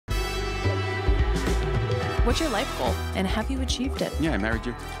What's your life goal, and have you achieved it? Yeah, I married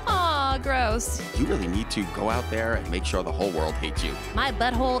you. Aw, gross. You really need to go out there and make sure the whole world hates you. My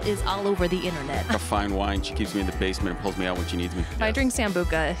butthole is all over the internet. A fine wine, she keeps me in the basement and pulls me out when she needs me. If I drink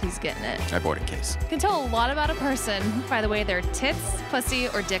Sambuca, he's getting it. I bought a case. You can tell a lot about a person by the way their tits, pussy,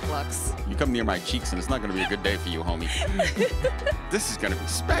 or dick looks. You come near my cheeks and it's not going to be a good day for you, homie. This is going to be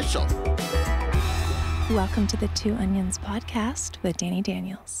special. Welcome to the Two Onions podcast with Dani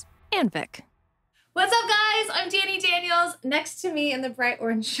Daniels. And Vic. What's up, guys? I'm Dani Daniels. Next to me in the bright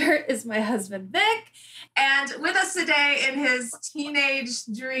orange shirt is my husband, Vic. And with us today in his teenage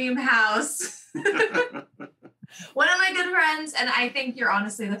dream house, one of my good friends, and I think you're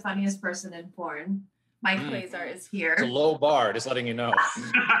honestly the funniest person in porn, Mike Quasar is here. It's a low bar, just letting you know.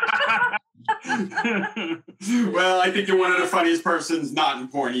 Well, I think you're one of the funniest persons not in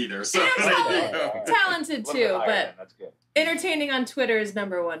porn either. So talented too, but that's good. Entertaining on Twitter is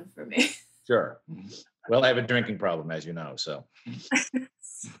number one for me. Sure. Well, I have a drinking problem, as you know, so.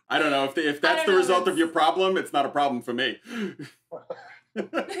 I don't know. If that's the result of your problem, it's not a problem for me.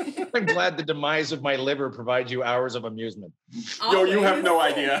 I'm glad the demise of my liver provides you hours of amusement. Yo, you have no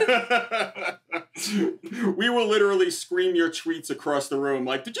idea. We will literally scream your tweets across the room.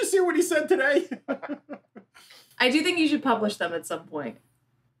 Like, did you see what he said today? I do think you should publish them at some point.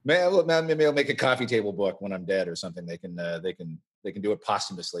 Maybe I'll make a coffee table book when I'm dead or something. They can do it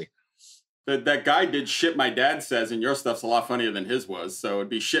posthumously. That guy did shit my dad says, and your stuff's a lot funnier than his was. So it'd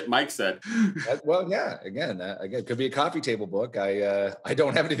be shit Mike said. Well, yeah. Again, it could be a coffee table book. I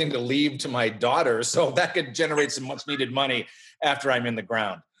don't have anything to leave to my daughter, so that could generate some much needed money after I'm in the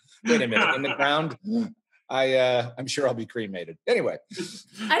ground. Wait a minute, in the ground? I'm sure I'll be cremated. Anyway,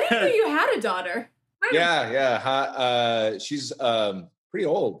 I didn't know you had a daughter. Yeah. She's pretty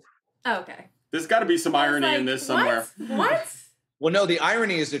old. Oh, okay. There's got to be some irony in this somewhere. What? Well, no, the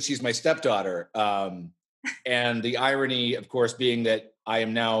irony is that she's my stepdaughter. And the irony, of course, being that I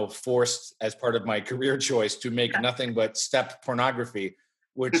am now forced as part of my career choice to make nothing but step pornography,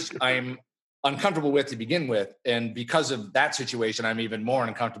 which I'm uncomfortable with to begin with. And because of that situation, I'm even more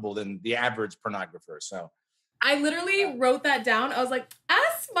uncomfortable than the average pornographer. So I literally wrote that down. I was like,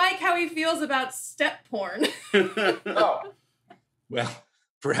 ask Mike how he feels about step porn. Oh. Well,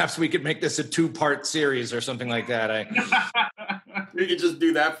 perhaps we could make this a 2-part series or something like that. We could just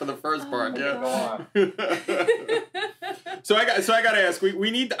do that for the first part. Yeah. So I got to ask.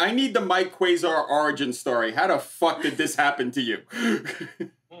 I need the Mike Quasar origin story. How the fuck did this happen to you?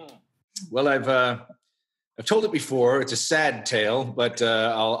 Well, I've told it before. It's a sad tale, but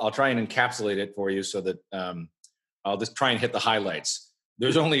I'll try and encapsulate it for you so that I'll just try and hit the highlights.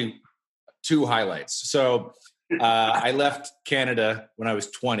 There's only 2 highlights. So I left Canada when I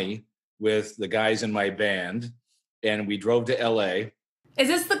was 20 with the guys in my band, and we drove to LA. Is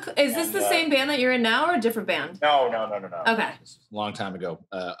this the same band that you're in now, or a different band? No. Okay. This was a long time ago,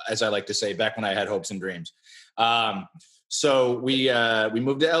 as I like to say, back when I had hopes and dreams. So we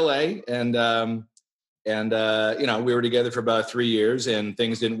moved to LA, and we were together for about 3 years, and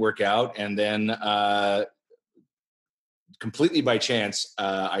things didn't work out. And then completely by chance,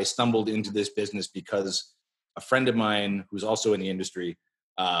 I stumbled into this business because a friend of mine who's also in the industry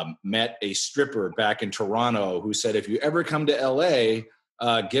met a stripper back in Toronto who said, if you ever come to LA,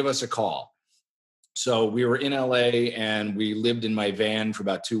 give us a call. So we were in LA and we lived in my van for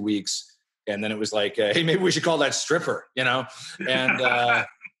about 2 weeks. And then it was like, hey, maybe we should call that stripper, and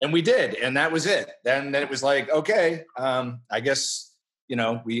we did. And that was it. Then it was like, okay, I guess,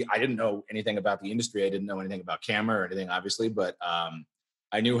 I didn't know anything about the industry. I didn't know anything about camera or anything, obviously, but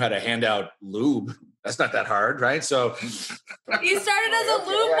I knew how to hand out lube. That's not that hard, right? So you started as a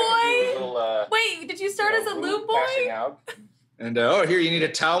lube boy? Wait, did you start as a lube boy? And, here, you need a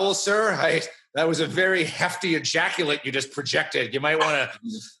towel, sir? That was a very hefty ejaculate you just projected. You might want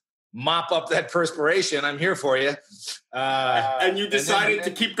to mop up that perspiration. I'm here for you. And you decided to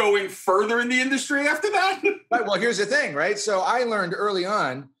keep going further in the industry after that? Right, well, here's the thing, right? So I learned early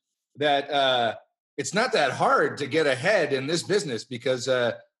on that it's not that hard to get ahead in this business because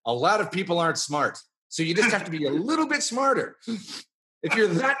a lot of people aren't smart. So you just have to be a little bit smarter. If you're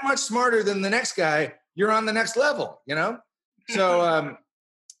that much smarter than the next guy, you're on the next level, So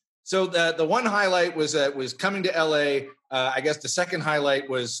the one highlight was coming to LA. I guess the second highlight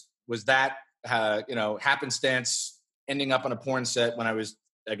was that happenstance ending up on a porn set when I was,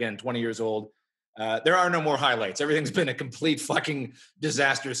 again, 20 years old. There are no more highlights. Everything's been a complete fucking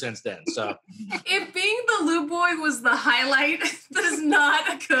disaster since then. So if being the lube boy was the highlight, that is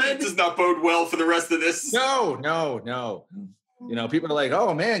not good. Does not bode well for the rest of this. No. People are like,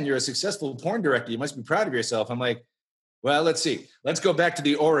 oh man, you're a successful porn director. You must be proud of yourself. I'm like, well, let's see. Let's go back to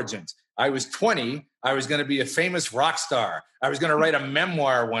the origins. I was 20. I was going to be a famous rock star. I was going to write a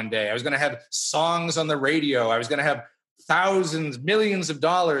memoir one day. I was going to have songs on the radio. I was going to have thousands, millions of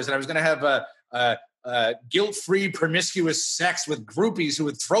dollars, and I was going to have guilt-free, promiscuous sex with groupies who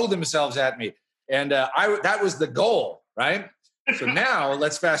would throw themselves at me. And that was the goal, right? So now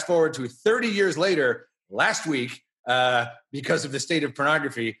let's fast forward to 30 years later. Last week, because of the state of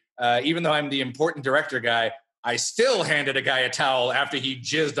pornography, even though I'm the important director guy, I still handed a guy a towel after he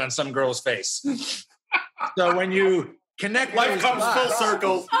jizzed on some girl's face. So when you connect, life comes full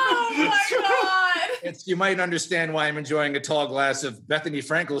circle. Oh my God! You might understand why I'm enjoying a tall glass of Bethany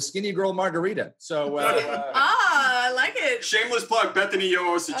Frankel's Skinny Girl Margarita. So, I like it. Shameless plug, Bethany, you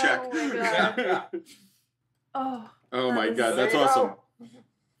owe us a check. Oh my God. Oh my God, that's awesome.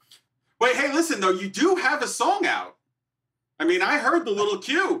 Wait, hey, listen though, you do have a song out. I mean, I heard the Little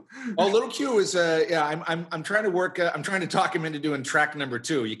Q. Oh, Little Q is I'm trying to work. I'm trying to talk him into doing track number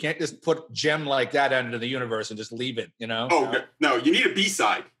 2. You can't just put gem like that out into the universe and just leave it. You know? Oh no, you need a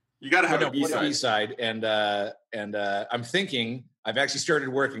B-side. You got to have a B-side. And I'm thinking I've actually started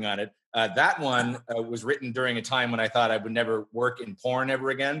working on it. That one was written during a time when I thought I would never work in porn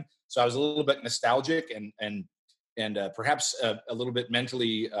ever again. So I was a little bit nostalgic and perhaps a little bit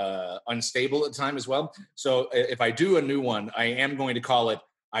mentally unstable at the time as well. So if I do a new one, I am going to call it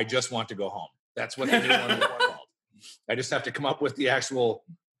I Just Want to Go Home. That's what the new one is called. I just have to come up with the actual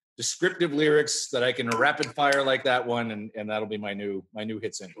descriptive lyrics that I can rapid fire like that one, and that'll be my new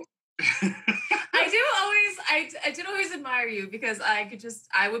hit single. I did always admire you because I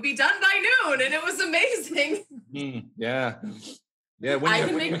would be done by noon and it was amazing. Yeah. Yeah, I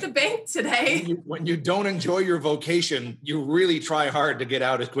can make the bank today. When you don't enjoy your vocation, you really try hard to get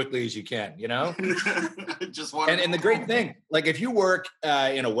out as quickly as you can, you know? And the great thing, like if you work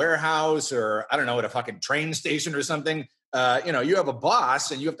in a warehouse or, I don't know, at a fucking train station or something, you have a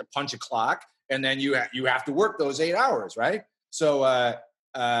boss and you have to punch a clock and then you have to work those 8 hours, right? So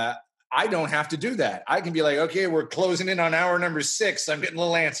I don't have to do that. I can be like, okay, we're closing in on hour number 6. I'm getting a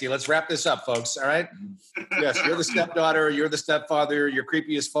little antsy. Let's wrap this up, folks. All right. Yes, you're the stepdaughter. You're the stepfather. You're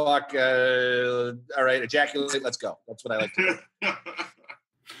creepy as fuck. All right, ejaculate. Let's go. That's what I like to do.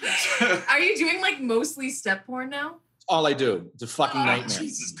 Are you doing like mostly step porn now? All I do. It's a fucking nightmare.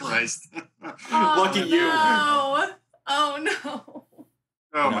 Jesus Christ. Lucky you. No. Oh no.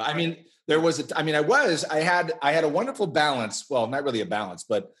 I mean, I had a wonderful balance. Well, not really a balance,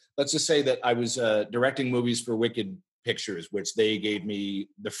 but let's just say that I was directing movies for Wicked Pictures, which they gave me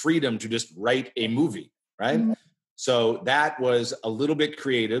the freedom to just write a movie, right? Mm-hmm. So that was a little bit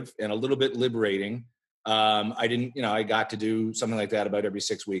creative and a little bit liberating. I got to do something like that about every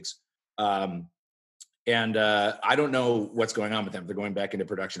 6 weeks. I don't know what's going on with them, if they're going back into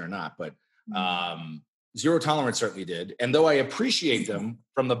production or not, but Zero Tolerance certainly did. And though I appreciate them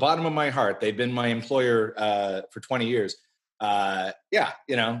from the bottom of my heart, they've been my employer for 20 years.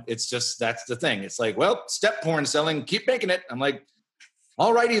 It's just, that's the thing. It's like, well, step porn selling, keep making it. I'm like,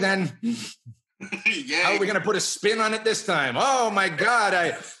 all righty then. How are we going to put a spin on it this time? Oh my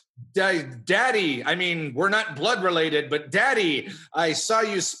God. Daddy, I mean, we're not blood related, but Daddy, I saw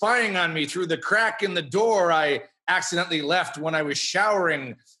you spying on me through the crack in the door I accidentally left when I was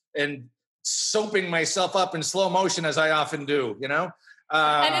showering and soaping myself up in slow motion as I often do, you know?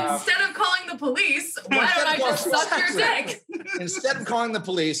 And instead of calling the police, why don't I just suck your dick? Instead of calling the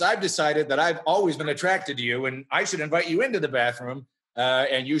police, I've decided that I've always been attracted to you and I should invite you into the bathroom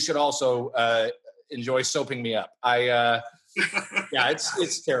and you should also enjoy soaping me up.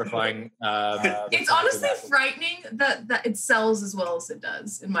 It's terrifying. It's honestly frightening that it sells as well as it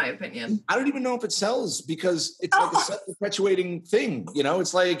does, in my opinion. I don't even know if it sells because it's like a self-perpetuating thing. You know,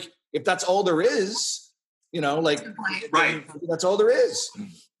 it's like, if that's all there is, right. That's all there is.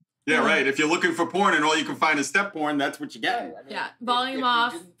 Yeah, right. If you're looking for porn and all you can find is step porn, that's what you get. Yeah, volume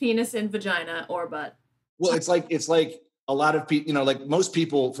off, penis in vagina or butt. Well, it's like a lot of people, like most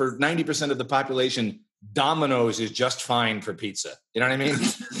people, for 90% of the population, Domino's is just fine for pizza. You know what I mean?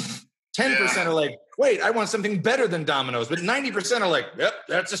 10% are like, wait, I want something better than Domino's. But 90% are like, yep,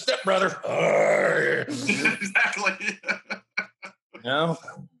 that's a stepbrother. Exactly. No.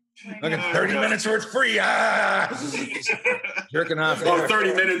 Look at 30 minutes where it's free. Jerking off. Oh,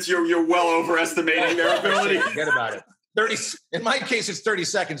 30 minutes, you're well overestimating their ability. Forget about it. 30. In my case, it's 30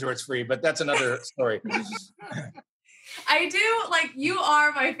 seconds where it's free, but that's another story. I do, you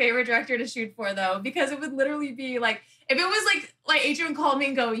are my favorite director to shoot for, though, because it would literally be like, if it was like Adrian called me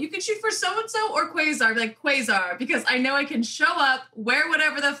and go, you can shoot for so-and-so or Quasar, I'd be like, Quasar, because I know I can show up, wear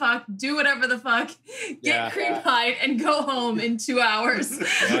whatever the fuck, do whatever the fuck, get cream-eyed, and go home in 2 hours.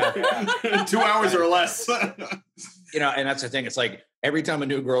 2 hours or less. And that's the thing. It's like, every time a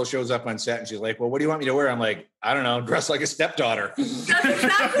new girl shows up on set and she's like, well, what do you want me to wear? I'm like, I don't know, dress like a stepdaughter. That's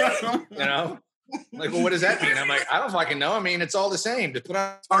exactly. You know? Like, well, what does that mean? I'm like, I don't fucking know. I mean, it's all the same. Just put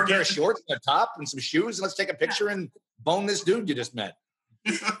on a pair of shorts and a top and some shoes and let's take a picture and bone this dude you just met.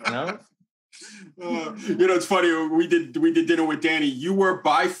 You know? It's funny. We did dinner with Danny. You were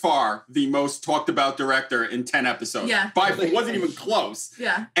by far the most talked about director in 10 episodes. Yeah. It wasn't even close.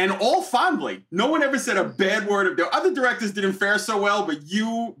 Yeah. And all fondly. No one ever said a bad word of the other directors didn't fare so well, but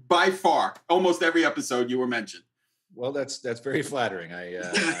you, by far, almost every episode you were mentioned. Well, that's very flattering.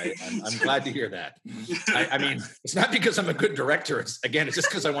 I'm glad to hear that. I mean, it's not because I'm a good director. It's just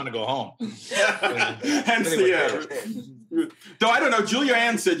because I want to go home. Hence though I don't know. Julia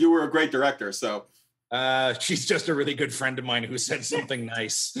Ann said you were a great director, so. She's just a really good friend of mine who said something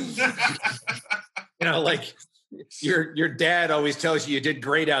nice. Like your dad always tells you did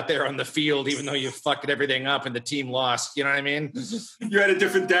great out there on the field, even though you fucked everything up and the team lost. You know what I mean? You had a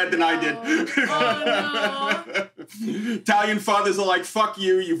different dad than I did. Oh, no. Italian fathers are like, fuck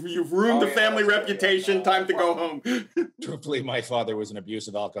you. You've ruined the family reputation. Time to go home. Truthfully, my father was an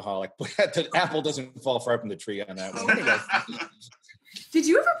abusive alcoholic, but the apple doesn't fall far from the tree on that one. Anyway. Did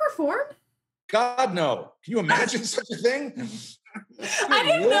you ever perform? God, no. Can you imagine such a thing? I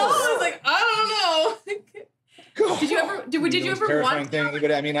didn't know. I was like, I don't know. God. Did you ever want thing,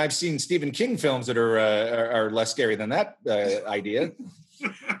 but I mean, I've seen Stephen King films that are less scary than that idea.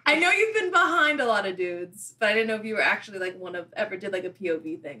 I know you've been behind a lot of dudes, but I didn't know if you were actually like ever did like a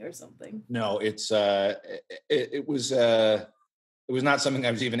POV thing or something. No, it was not something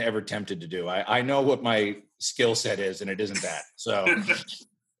I was even ever tempted to do. I know what my skill set is, and it isn't that. So,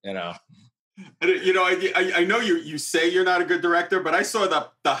 I know you say you're not a good director, but I saw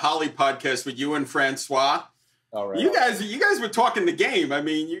the Holly podcast with you and Francois. All right. You guys were talking the game. I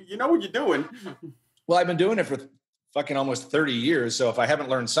mean, you know what you're doing. Well, I've been doing it for fucking almost 30 years. So if I haven't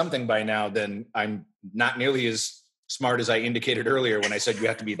learned something by now, then I'm not nearly as smart as I indicated earlier when I said you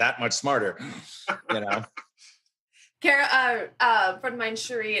have to be that much smarter. Kara, a friend of mine,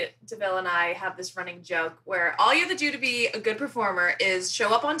 Cherie DeVille, and I have this running joke where all you have to do to be a good performer is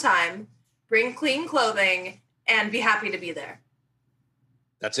show up on time, bring clean clothing, and be happy to be there.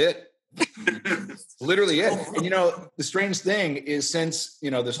 That's it. Literally it. And the strange thing is, since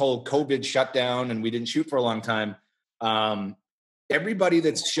this whole COVID shutdown and we didn't shoot for a long time, everybody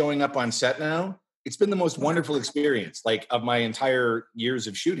that's showing up on set now, it's been the most wonderful experience, like, of my entire years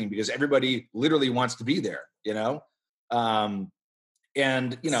of shooting, because everybody literally wants to be there, and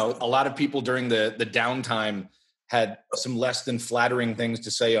a lot of people during the downtime had some less than flattering things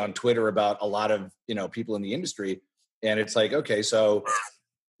to say on Twitter about a lot of people in the industry. And it's like, okay, so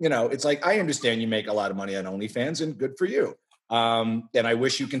it's like, I understand you make a lot of money on OnlyFans, and good for you. And I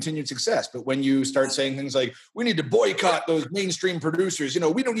wish you continued success. But when you start saying things like, we need to boycott those mainstream producers,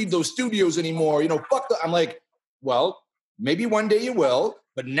 we don't need those studios anymore, I'm like, well, maybe one day you will,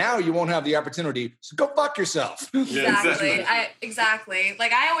 but now you won't have the opportunity. So go fuck yourself. Exactly. Exactly.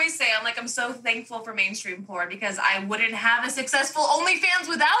 Like I always say, I'm so thankful for mainstream porn because I wouldn't have a successful OnlyFans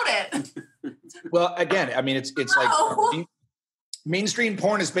without it. Well, again, I mean, it's like mainstream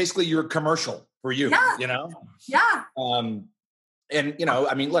porn is basically your commercial for you, Yeah. And,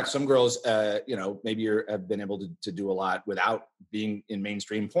 I mean, look, some girls, maybe have been able to do a lot without being in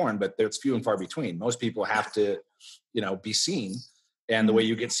mainstream porn, but it's few and far between. Most people have to, be seen. And the way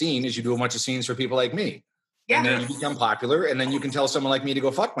you get seen is you do a bunch of scenes for people like me. Yeah. And then you become popular, and then you can tell someone like me to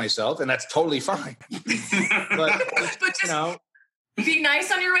go fuck myself, and that's totally fine. but just, be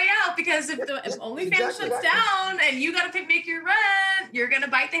nice on your way out, because if OnlyFans shuts down and you got to make your rent, you're going to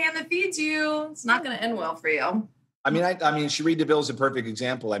bite the hand that feeds you. It's not going to end well for you. I mean, Cherie DeVille is a perfect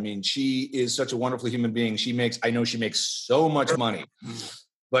example. I mean, she is such a wonderful human being. I know she makes so much money,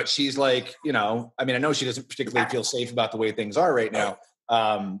 but she's like, I know she doesn't particularly feel safe about the way things are right now,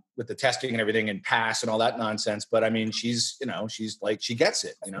 with the testing and everything and pass and all that nonsense. But I mean, she's like, she gets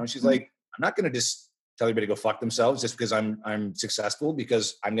it, she's like, I'm not going to just tell everybody to go fuck themselves just because I'm successful,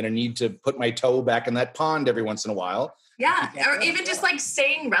 because I'm going to need to put my toe back in that pond every once in a while. Yeah. Or even just like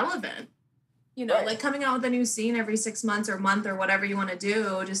staying relevant, right. Like coming out with a new scene every 6 months or month or whatever you want to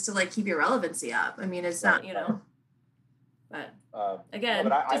do, just to like keep your relevancy up. I mean, it's not, but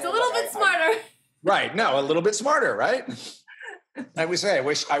again, just a little bit smarter. Right. No, a little bit smarter. Right. I would say,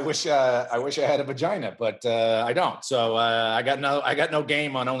 I wish I had a vagina, but I don't. So I got no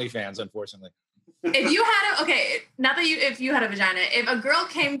game on OnlyFans, unfortunately. If you had if you had a vagina, if a girl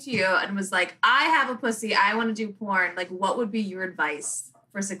came to you and was like, I have a pussy, I want to do porn, like, what would be your advice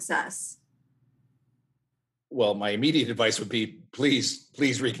for success? Well, my immediate advice would be, please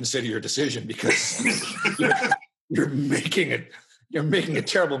reconsider your decision, because you're making you're making a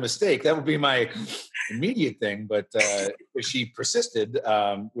terrible mistake. That would be my immediate thing. But if she persisted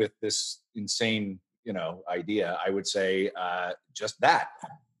with this insane, idea, I would say just that.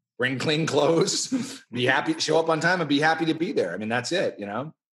 Bring clean clothes, be happy, show up on time, and be happy to be there. I mean, that's it.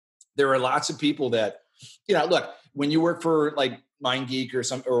 There are lots of people that, look, when you work for like MindGeek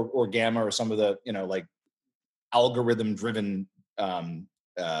or Gamma or some of the, like algorithm-driven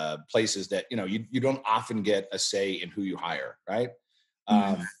places that you don't often get a say in who you hire, right?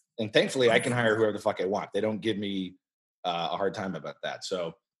 And thankfully, I can hire whoever the fuck I want. They don't give me a hard time about that.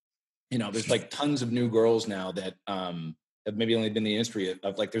 So, there's like tons of new girls now that have maybe only been in the industry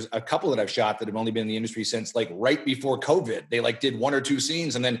of like, there's a couple that I've shot that have only been in the industry since like right before COVID. They like did 1 or 2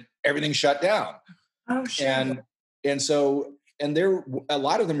 scenes and then everything shut down. Oh shit. And so a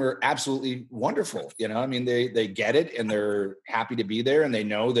lot of them are absolutely wonderful. I mean, they get it and they're happy to be there and they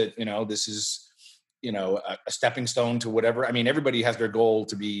know that, this is, a stepping stone to whatever. I mean, everybody has their goal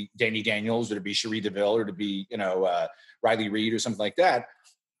to be Dani Daniels or to be Cherie DeVille or to be, Riley Reid or something like that.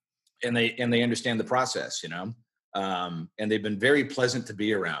 And they understand the process, and they've been very pleasant to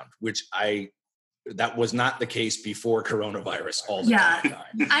be around, which that was not the case before coronavirus all the time.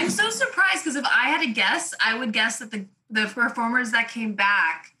 I'm so surprised because if I had to guess, I would guess that the performers that came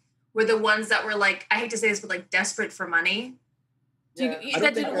back were the ones that were like, I hate to say this, but like desperate for money.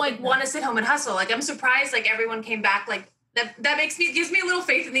 That didn't like want to sit home and hustle. Like I'm surprised like everyone came back like that gives me a little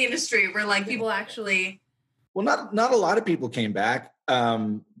faith in the industry where like people actually. Well, not a lot of people came back.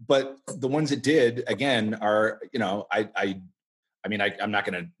 But the ones that did, again, are, I'm not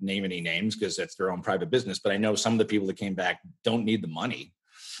going to name any names because that's their own private business, but I know some of the people that came back don't need the money.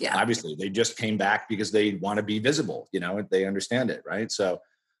 Yeah. Obviously, they just came back because they want to be visible, they understand it, right? So,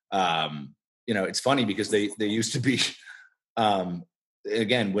 it's funny because they used to be,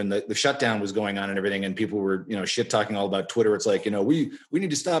 again, when the shutdown was going on and everything and people were, shit talking all about Twitter, it's like, we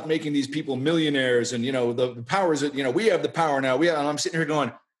need to stop making these people millionaires and, the powers that, we have the power now. And I'm sitting here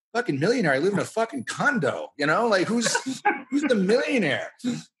going, fucking millionaire. I live in a fucking condo, like who's the millionaire?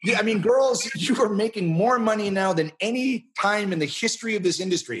 I mean, girls, you are making more money now than any time in the history of this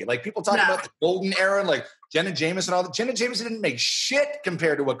industry. Like people talk about the golden era, like Jenna Jameson, Jenna Jameson didn't make shit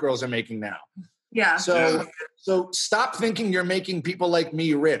compared to what girls are making now. Yeah. So stop thinking you're making people like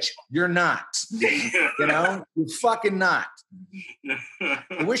me rich. You're not. You're fucking not.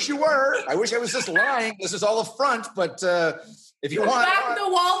 I wish you were. I wish I was just lying. This is all a front, but if you want, the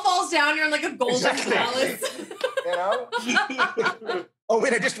wall falls down. You're in like a golden palace. Oh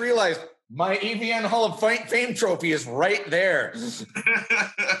wait! I just realized my AVN Hall of Fame trophy is right there.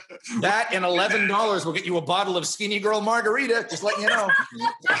 That and $11 will get you a bottle of Skinny Girl Margarita. Just letting you know.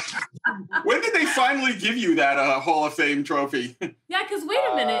 When did they finally give you that Hall of Fame trophy? Yeah, because wait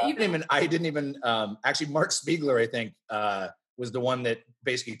a minute. I didn't even. Actually, Mark Spiegler, I think, was the one that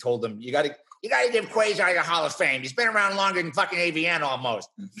basically told them you got to give Quasar a Hall of Fame. He's been around longer than fucking AVN almost.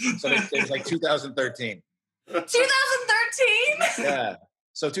 So it was like 2013. 2013? Yeah.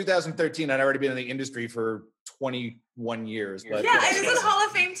 So 2013, I'd already been in the industry for 21 years. But, yeah, and is it Hall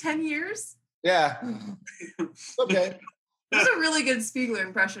of Fame 10 years? Yeah. Okay. That's a really good Spiegler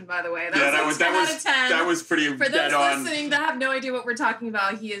impression, by the way. That was 10 out of 10. That was pretty For dead those on. listening that have no idea what we're talking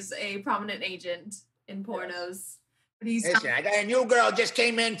about, he is a prominent agent in pornos. But listen, I got a new girl just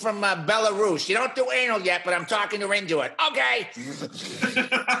came in from Belarus. You don't do anal yet, but I'm talking her into it. Okay.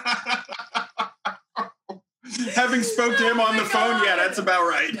 Having spoke to him on the phone, yeah, that's about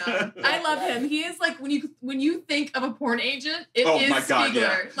right. No, I love him. He is like when you think of a porn agent, it is my God, Spiegler.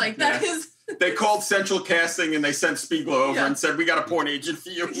 yeah. Like that is. They called Central Casting and they sent Spiegler over and said, "We got a porn agent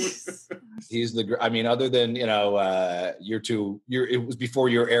for you." He's other than it was before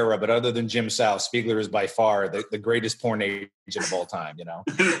your era, but other than Jim South, Spiegler is by far the greatest porn agent of all time. Yeah,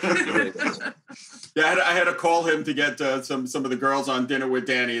 I had to call him to get some of the girls on Dinner with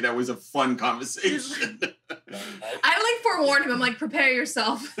Dani. That was a fun conversation. I forewarned him. I'm like, prepare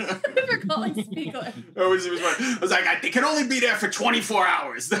yourself for calling Spiegler. I was like, they can only be there for 24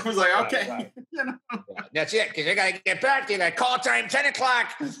 hours. I was like, okay. Right. That's it, because they got to get back. They got call time 10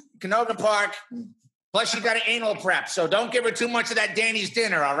 o'clock, Canoga Park. Plus, you got an anal prep, so don't give her too much of that Danny's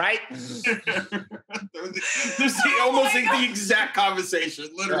dinner, all right? This is almost the exact conversation,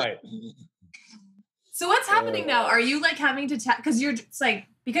 literally. Right. So what's happening now? Are you having to test? Because you're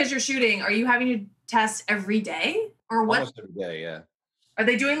shooting. Are you having to test every day or what? Almost every day, yeah. Are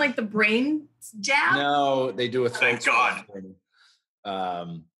they doing the brain jab? No, they do a throat. Thank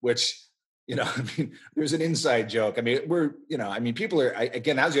God. Which, there's an inside joke. People are,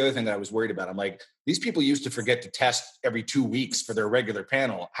 again, that was the other thing that I was worried about. I'm like, these people used to forget to test every 2 weeks for their regular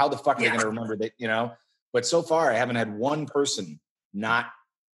panel. How the fuck are they going to remember that, But so far, I haven't had one person not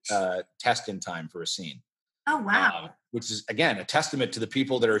test in time for a scene. Oh, wow. Which is, again, a testament to the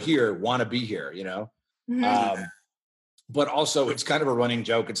people that are here want to be here, you know? Mhm. But also it's kind of a running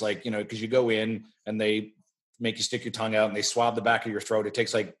joke. It's like, you know, because you go in and they make you stick your tongue out and they swab the back of your throat. It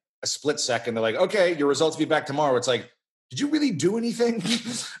takes like a split second. They're like, okay, your results will be back tomorrow. It's like, did you really do anything?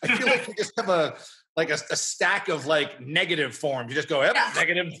 I feel like you just have a stack of like negative forms. You just go, yep,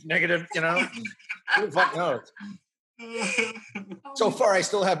 negative, you know? Who the fuck knows? So far, I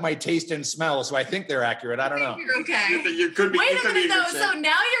still have my taste and smell, so I think they're accurate. I don't know. You're okay. You could be. Wait you a could minute, be though. So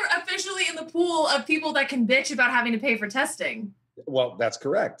now you're officially in the pool of people that can bitch about having to pay for testing. Well, that's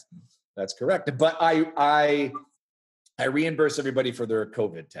correct. That's correct. But I reimburse everybody for their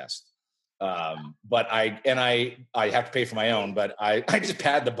COVID test. But I have to pay for my own, but I just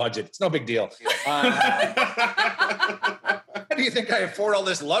pad the budget. It's no big deal. How do you think I afford all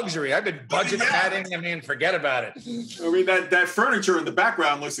this luxury? I've been budget padding. I mean, forget about it. I mean, that furniture in the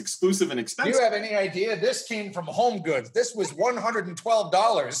background looks exclusive and Do expensive. you have any idea? This came from Home Goods. This was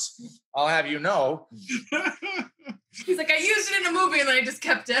 $112. I'll have you know. He's like, I used it in a movie and then I just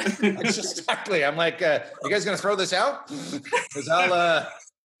kept it. Exactly. I'm like, you guys gonna throw this out? Because I'll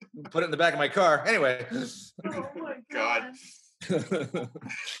put it in the back of my car. Anyway. Oh my God.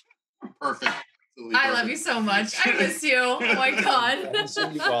 Perfect. I love you so much. I miss you. Oh my God. I haven't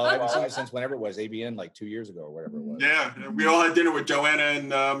seen you since whenever it was, ABN, like 2 years ago or whatever it was. Yeah, we all had dinner with Joanna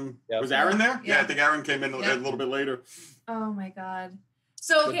and was Aaron there? Yeah. I think Aaron came in a little bit later. Oh my God.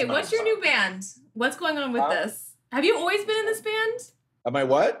 So, okay, what's your new band? What's going on with this? Have you always been in this band? Am I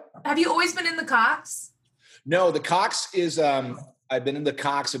what? Have you always been in the Cox? No, the Cox is, I've been in the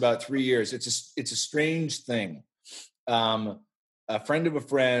Cox about 3 years. It's a strange thing. A friend of a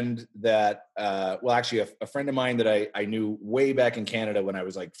friend that, actually a friend of mine that I knew way back in Canada when I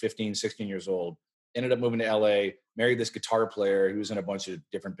was like 15, 16 years old, ended up moving to LA, married this guitar player who was in a bunch of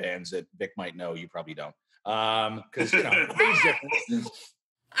different bands that Vic might know. You probably don't. Because, you know, age difference.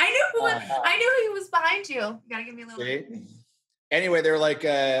 I knew he was behind you. You gotta give me a little. See? Anyway, they're like,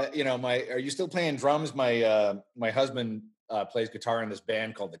 are you still playing drums? My husband plays guitar in this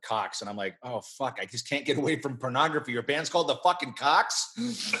band called the Cox, and I'm like, oh fuck, I just can't get away from pornography. Your band's called the fucking Cox.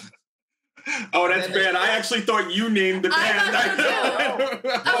 Oh, that's bad. I actually thought you named the band. I thought so too.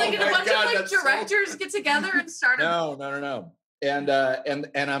 I was like, did a bunch of like directors get together and start a No. And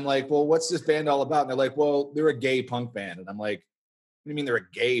I'm like, well, what's this band all about? And they're like, well, they're a gay punk band. And I'm like, what do you mean they're a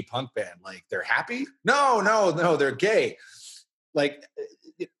gay punk band? Like, they're happy? No, they're gay. Like,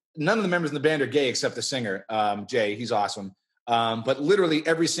 none of the members in the band are gay except the singer, Jay. He's awesome. But literally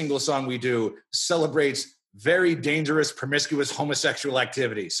every single song we do celebrates very dangerous, promiscuous homosexual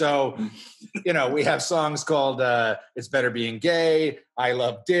activity. So, we have songs called It's Better Being Gay, I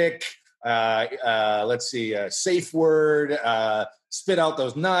Love Dick, Safe Word, Spit Out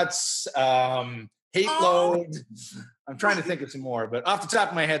Those Nuts, Hate Load. I'm trying to think of some more, but off the top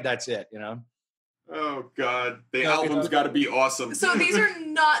of my head, that's it, Oh God, the album's got to be awesome. So these are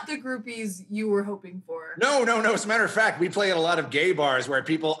not the groupies you were hoping for. No. As a matter of fact, we play at a lot of gay bars where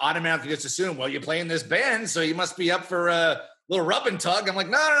people automatically just assume, well, you play in this band, so you must be up for a little rub and tug. I'm like,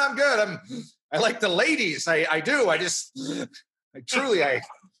 no, I'm good. I like the ladies. I do. I do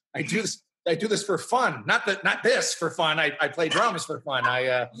this for fun. Not this for fun. I play drums for fun.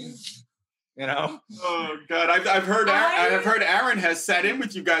 Oh God, I've heard Aaron has sat in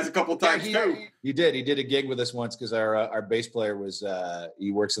with you guys a couple times too. He did a gig with us once because our bass player was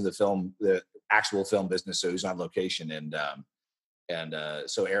he works in the actual film business, so he's on location and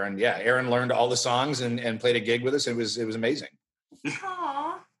so Aaron learned all the songs and played a gig with us. It was amazing.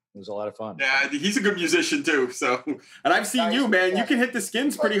 Aww. It was a lot of fun. Yeah, he's a good musician too. So, and I've seen you, man. You can hit the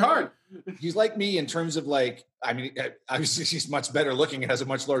skins pretty hard. He's like me in terms of obviously he's much better looking and has a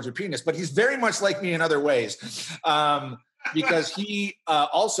much larger penis, but he's very much like me in other ways. Because he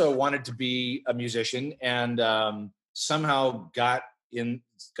also wanted to be a musician and somehow got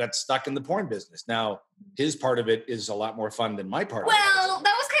stuck in the porn business. Now, his part of it is a lot more fun than my part of it. Well,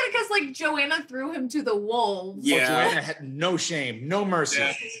 that was kind of because Joanna threw him to the wolves. Yeah. Joanna had no shame, no mercy.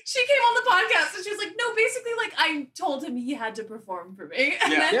 Yeah. She came on the podcast and she was like, no, basically, I told him he had to perform for me.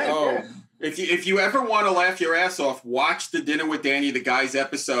 If you ever want to laugh your ass off, watch the Dinner with Danny, the Guys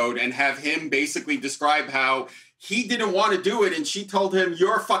episode, and have him basically describe how he didn't want to do it, and she told him,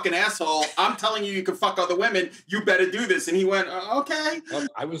 you're a fucking asshole. I'm telling you can fuck other women. You better do this. And he went, okay. Well,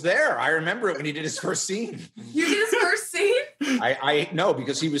 I was there. I remember it when he did his first scene. You did his first scene? I know,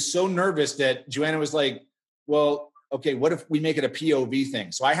 because he was so nervous that Joanna was like, well, okay, what if we make it a POV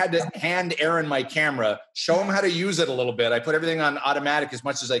thing? So I had to hand Aaron my camera, show him how to use it a little bit. I put everything on automatic as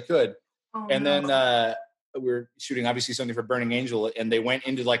much as I could. Then we were shooting obviously something for Burning Angel, and they went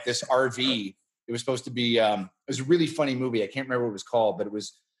into like this RV. It was supposed to be, it was a really funny movie. I can't remember what it was called, but it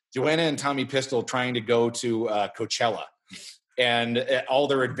was Joanna and Tommy Pistol trying to go to Coachella. And all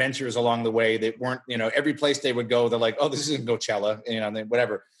their adventures along the way, they weren't, every place they would go, they're like, oh, this isn't Coachella,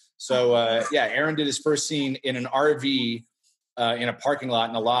 whatever. So, Aaron did his first scene in an RV in a parking lot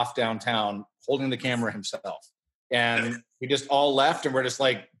in a loft downtown, holding the camera himself. And we just all left, and we're just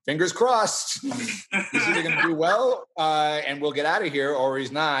like, fingers crossed. He's either going to do well, and we'll get out of here, or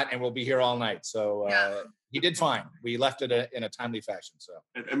he's not, and we'll be here all night. So he did fine. We left it in a timely fashion. So,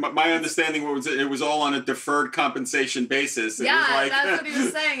 and my understanding was it was all on a deferred compensation basis. It was like, that's what he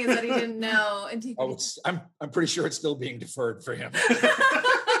was saying, is that he didn't know. I'm pretty sure it's still being deferred for him.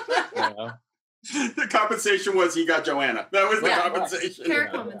 The compensation was he got Joanna. That was the compensation. Fair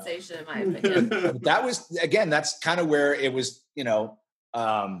compensation, in my opinion. That was, again, that's kind of where it was,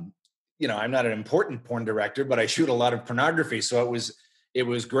 I'm not an important porn director, but I shoot a lot of pornography. So it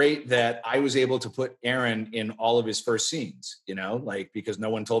was great that I was able to put Aaron in all of his first scenes, because no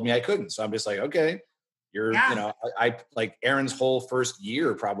one told me I couldn't. So I'm just like, okay, I like Aaron's whole first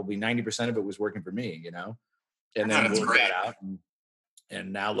year, probably 90% of it was working for me, and then we'll get out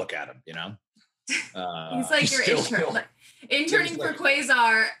and now look at him, He's like your intern, interning for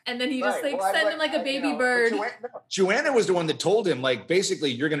Quasar, and then he just send him like a baby bird. Joanna was the one that told him, like,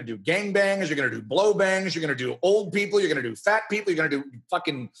 basically, you're going to do gangbangs, you're going to do blow bangs, you're going to do old people, you're going to do fat people, you're going to do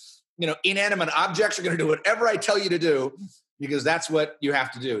fucking, inanimate objects, you're going to do whatever I tell you to do, because that's what you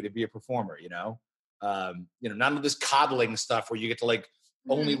have to do to be a performer, none of this coddling stuff where you get to like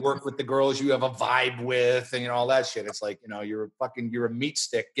only work with the girls you have a vibe with and all that shit. It's like, you're a meat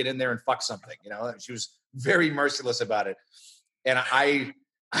stick, get in there and fuck something, She was very merciless about it. And I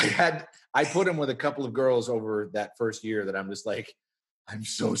put him with a couple of girls over that first year that I'm just like, I'm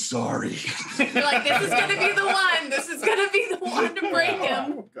so sorry. You're like, this is gonna be the one. This is gonna be the one to break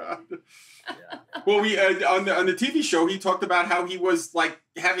him. Oh God. Yeah. Well, we on the TV show, he talked about how he was like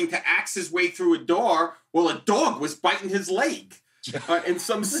having to axe his way through a door while a dog was biting his leg. In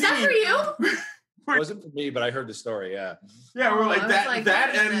some scene. Was that for you? It wasn't for me, but I heard the story. Yeah. Yeah, we're like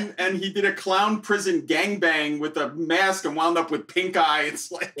that, and he did a clown prison gangbang with a mask and wound up with pink eye.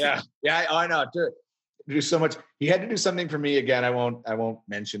 It's like I know. Do so much. He had to do something for me again. I won't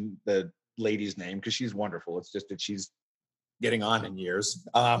mention the lady's name because she's wonderful. It's just that she's getting on in years.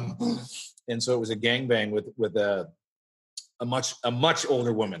 And so it was a gangbang with a much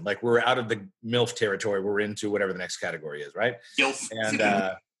older woman. Like, we're out of the MILF territory. We're into whatever the next category is, right? MILF. And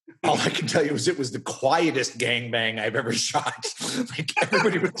all I can tell you is it was the quietest gangbang I've ever shot. Like,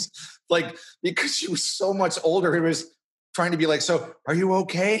 everybody was like, because she was so much older, it was trying to be like, so are you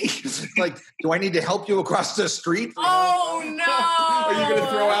okay? Like, do I need to help you across the street? Oh, no. Are you going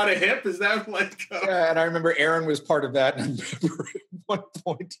to throw out a hip? Is that like... Yeah, and I remember Aaron was part of that. And I remember at one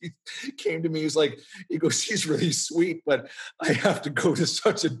point he came to me, he goes, she's really sweet, but I have to go to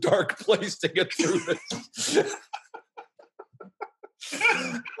such a dark place to get through this.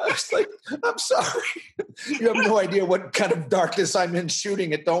 I was like, I'm sorry. You have no idea what kind of darkness I'm in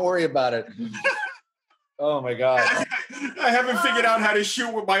shooting it. Don't worry about it. Oh my God. I haven't figured out how to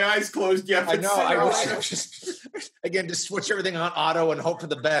shoot with my eyes closed yet. I know. I was just switch everything on auto and hope for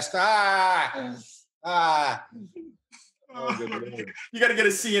the best. Oh, good Lord. You got to get a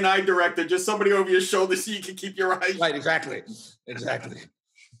CNI director, just somebody over your shoulder so you can keep your eyes. Right, exactly.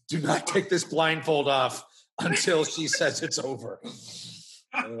 Do not take this blindfold off until she says it's over.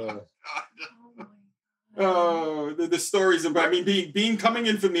 Oh, the stories about, being coming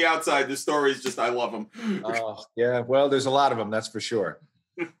in from the outside, the stories just, I love them. Oh, yeah. Well, there's a lot of them, that's for sure.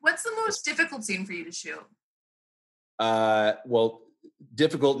 What's the most difficult scene for you to shoot? Well,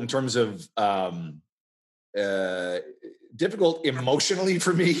 difficult in terms of difficult emotionally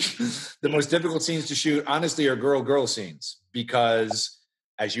for me. The most difficult scenes to shoot, honestly, are girl-girl scenes because,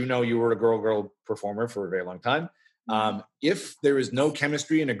 as you know, you were a girl-girl performer for a very long time. If there is no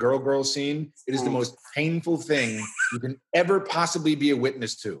chemistry in a girl-girl scene, it is the most painful thing you can ever possibly be a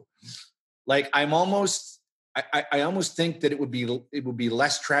witness to. Like, I almost think that it would be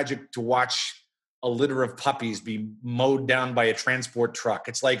less tragic to watch a litter of puppies be mowed down by a transport truck.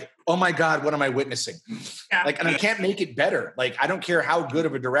 It's like, oh my God, what am I witnessing? Yeah. Like, and I can't make it better. Like, I don't care how good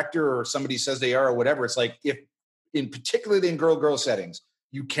of a director or somebody says they are or whatever. It's like, particularly in girl-girl settings,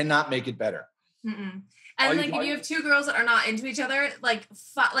 you cannot make it better. Mm-mm. And like, if you have two girls that are not into each other,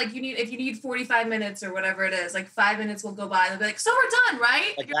 if you need 45 minutes or whatever it is, like 5 minutes will go by. They'll be like, so we're done,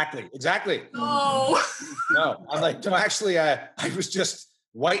 right? Exactly. Oh. No, I'm like, no, actually, I was just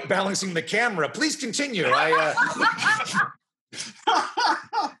white balancing the camera. Please continue.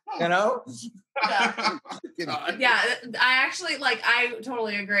 You know? Yeah, I actually I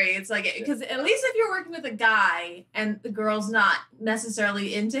totally agree. It's like, because at least if you're working with a guy and the girl's not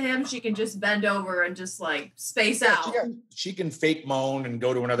necessarily into him, she can just bend over and just like space out. She can fake moan and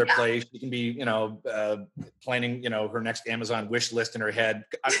go to another place. She can be, planning, her next Amazon wish list in her head.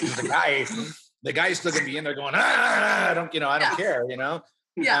 The guy's still gonna be in there going, I don't care,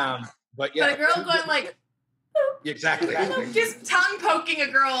 Yeah. But a girl going like, exactly. Just tongue poking a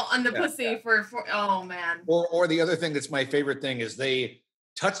girl on the pussy for oh man. Or the other thing that's my favorite thing is they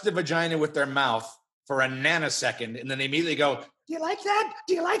touch the vagina with their mouth for a nanosecond and then they immediately go, do you like that?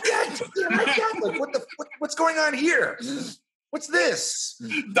 Do you like that? Do you like that? Like what's going on here? What's this?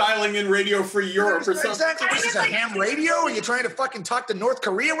 Dialing in Radio Free Europe or something. Exactly. What is this, a ham radio? Are you trying to fucking talk to North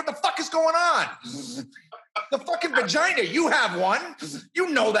Korea? What the fuck is going on? The fucking vagina, you have one.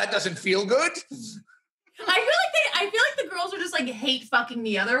 You know that doesn't feel good. I feel like the girls are just like hate fucking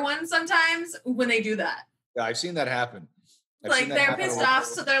the other one sometimes when they do that. Yeah, I've seen that happen. They're pissed off,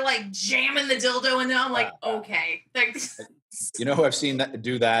 so they're like jamming the dildo, and now I'm like, okay. You know who I've seen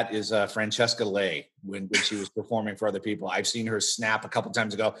do that is Francesca Lay when she was performing for other people. I've seen her snap a couple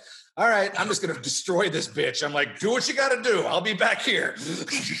times and go, all right, I'm just going to destroy this bitch. I'm like, do what you got to do. I'll be back here.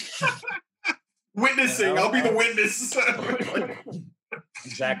 Witnessing. I'll be the witness.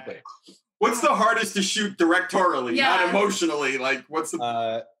 Exactly. What's the hardest to shoot directorially, not emotionally? Like, what's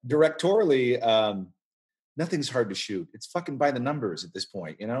the... Directorially, nothing's hard to shoot. It's fucking by the numbers at this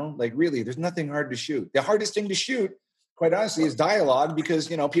point, Like, really, there's nothing hard to shoot. The hardest thing to shoot, quite honestly, is dialogue because,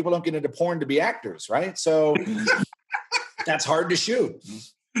 people don't get into porn to be actors, right? So that's hard to shoot.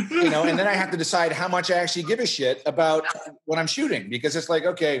 And then I have to decide how much I actually give a shit about what I'm shooting because it's like,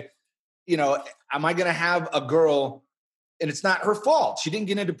 okay, am I going to have a girl... And it's not her fault. She didn't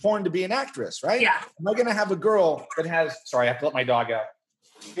get into porn to be an actress, right? Yeah. Am I going to have a girl that has... Sorry, I have to let my dog out.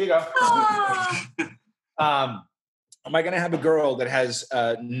 Here you go. Am I going to have a girl that has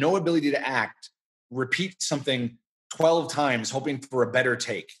no ability to act, repeat something 12 times, hoping for a better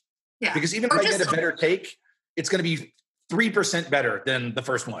take? Yeah. Because even if I get a better take, it's going to be 3% better than the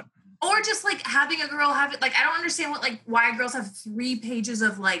first one. Or just like having a girl have it, like, I don't understand why girls have 3 pages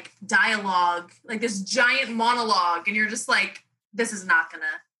of like dialogue, like this giant monologue, and you're just like, this is not gonna.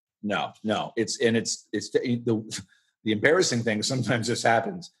 No. It's the embarrassing thing. Sometimes this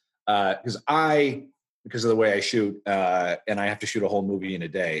happens because of the way I shoot, and I have to shoot a whole movie in a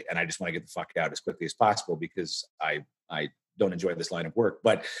day, and I just want to get the fuck out as quickly as possible because I don't enjoy this line of work.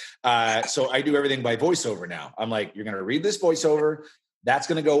 But so I do everything by voiceover now. I'm like, you're gonna read this voiceover. That's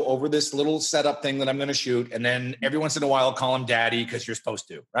going to go over this little setup thing that I'm going to shoot. And then every once in a while, I'll call him daddy because you're supposed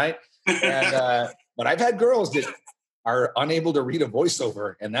to, right? And, but I've had girls that are unable to read a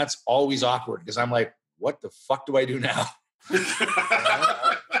voiceover. And that's always awkward because I'm like, what the fuck do I do now? You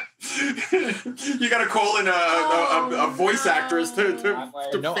got to call in a voice actress to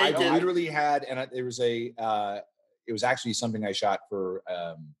no, fake I it. literally had, and it was actually something I shot for,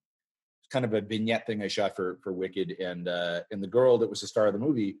 kind of a vignette thing I shot for Wicked, and the girl that was the star of the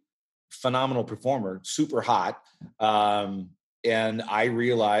movie, phenomenal performer, super hot, and I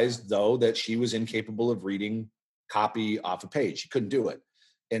realized though that she was incapable of reading copy off a page. She couldn't do it,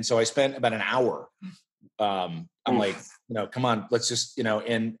 and so I spent about an hour. I'm like, come on, let's just,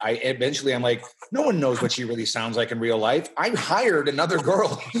 and I'm like, no one knows what she really sounds like in real life. I hired another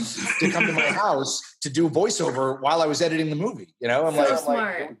girl to come to my house to do voiceover while I was editing the movie. I'm so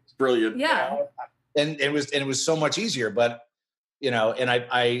smart. Brilliant. Yeah. And it was so much easier, but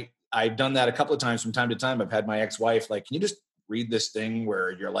and I've done that a couple of times from time to time. I've had my ex-wife like, can you just read this thing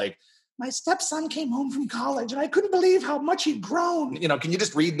where you're like, my stepson came home from college and I couldn't believe how much he'd grown. Can you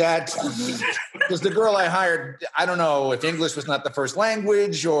just read that? Because the girl I hired, I don't know if English was not the first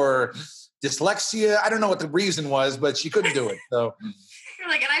language or dyslexia. I don't know what the reason was, but she couldn't do it. So you're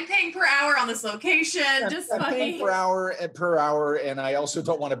like, and I'm paying per hour on this location. I'm paying per hour, and I also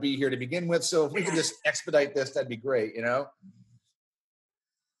don't want to be here to begin with. So if we could just expedite this, that'd be great, Oh,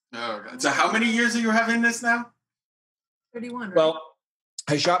 God. So how many years are you having this now? 31. Right? Well,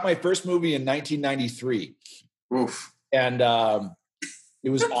 I shot my first movie in 1993. Oof. And it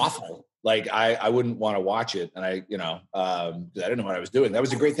was awful. Like I wouldn't want to watch it. And I didn't know what I was doing. That was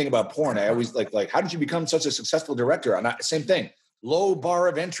the great thing about porn. I always like, how did you become such a successful director? Same thing. Low bar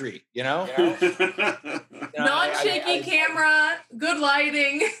of entry, non-shaky camera, good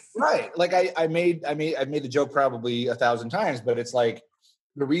lighting. Right. Like I made the joke probably 1,000 times, but it's like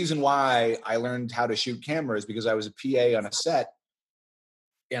the reason why I learned how to shoot camera is because I was a PA on a set,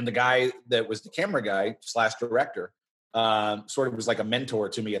 and the guy that was the camera guy / director sort of was like a mentor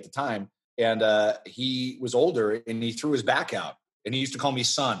to me at the time. And he was older and he threw his back out And he used to call me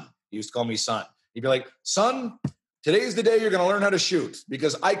son. He'd be like, son, today's the day you're going to learn how to shoot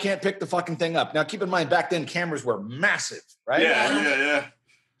because I can't pick the fucking thing up. Now, keep in mind, back then cameras were massive, right? Yeah.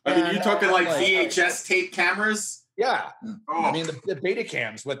 I mean, you're talking like VHS tape cameras? Yeah. Oh. I mean, the beta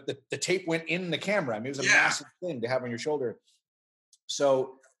cams with the tape went in the camera. I mean, it was a massive thing to have on your shoulder.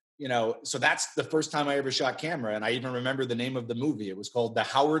 So, so that's the first time I ever shot camera. And I even remember the name of the movie. It was called The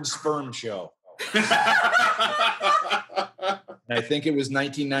Howard Sperm Show. And I think it was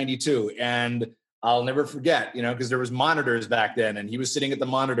 1992. And I'll never forget, because there was monitors back then. And he was sitting at the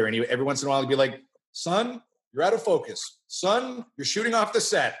monitor. And every once in a while, he'd be like, son, you're out of focus. Son, you're shooting off the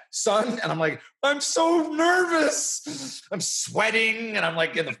set. Son, and I'm like, I'm so nervous. I'm sweating, and I'm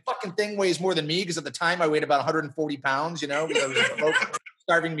like, and the fucking thing weighs more than me because at the time I weighed about 140 pounds, because I was a broke,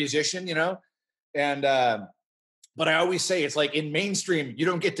 starving musician, And but I always say it's like in mainstream, you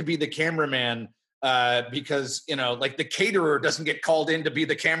don't get to be the cameraman because like the caterer doesn't get called in to be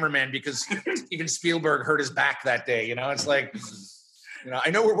the cameraman because Steven Spielberg hurt his back that day. It's like.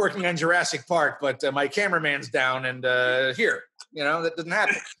 I know we're working on Jurassic Park, but my cameraman's down and here, that doesn't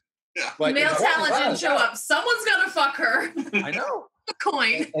happen. But, male talent didn't show up. Someone's gonna fuck her. I know. A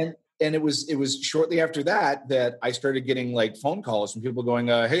coin. And it was shortly after that I started getting like phone calls from people going,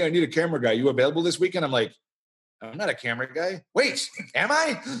 hey, I need a camera guy. You available this weekend? I'm like, I'm not a camera guy. Wait, am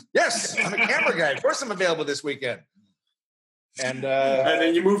I? Yes, I'm a camera guy. Of course I'm available this weekend. And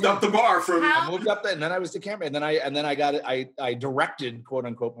then you moved up the bar from. I moved up, and then I was the camera, and then I got it. I directed, quote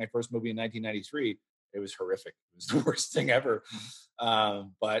unquote, my first movie in 1993. It was horrific. It was the worst thing ever.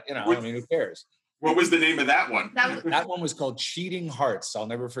 But I mean, who cares? What was the name of that one? That one was called Cheating Hearts. I'll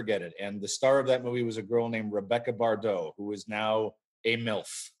never forget it. And the star of that movie was a girl named Rebecca Bardot, who is now a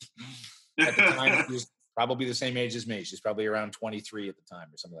MILF. At the time, she was probably the same age as me. She's probably around 23 at the time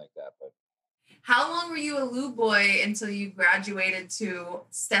or something like that. But. How long were you a lube boy until you graduated to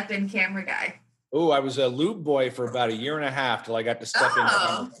step-in camera guy? Oh, I was a lube boy for about a year and a half till I got to step in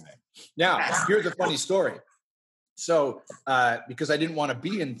camera guy. Now, here's a funny story. So, because I didn't want to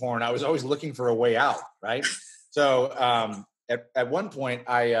be in porn, I was always looking for a way out, right? So, at one point,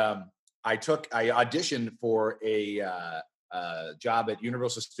 I auditioned for a job at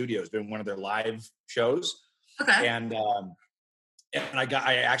Universal Studios doing one of their live shows. Okay. And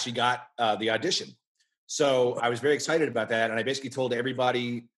I actually got the audition. So I was very excited about that. And I basically told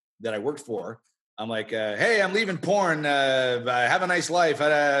everybody that I worked for, I'm like, hey, I'm leaving porn. Have a nice life.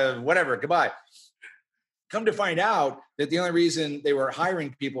 Whatever. Goodbye. Come to find out that the only reason they were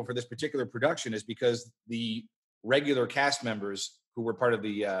hiring people for this particular production is because the regular cast members who were part of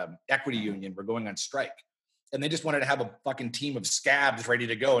the equity union were going on strike. And they just wanted to have a fucking team of scabs ready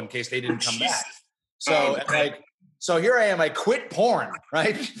to go in case they didn't come back. So here I am, I quit porn,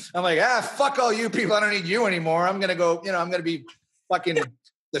 right? I'm like, fuck all you people. I don't need you anymore. I'm going to go, I'm going to be fucking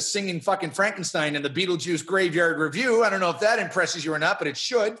the singing fucking Frankenstein in the Beetlejuice Graveyard Review. I don't know if that impresses you or not, but it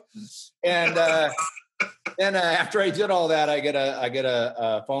should. And then after I did all that, I get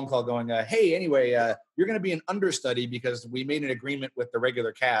a phone call going, hey, anyway, you're going to be an understudy because we made an agreement with the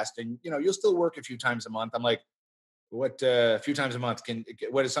regular cast and, you'll still work a few times a month. I'm like, what, a few times a month?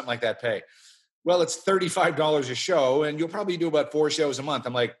 What does something like that pay? Well, it's $35 a show, and you'll probably do about 4 shows a month.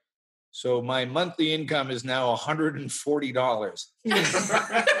 I'm like, so my monthly income is now $140.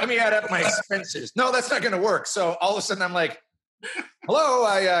 Let me add up my expenses. No, that's not going to work. So all of a sudden, I'm like, hello,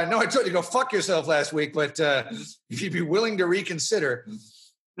 I know I told you to go fuck yourself last week, but if you'd be willing to reconsider.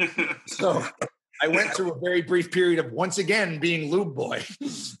 So I went through a very brief period of once again being lube boy.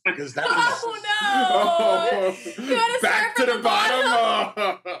 Because that was, oh, no. You had to back to the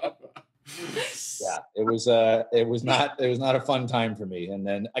bottom. Yeah, it was not a fun time for me. And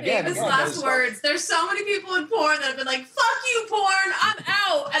then again, famous last words. There's so many people in porn that have been like, "Fuck you, porn, I'm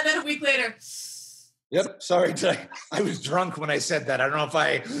out," and then a week later. Yep, sorry, I was drunk when I said that. I don't know if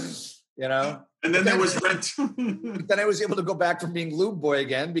I, And then there was rent. Then I was able to go back from being lube boy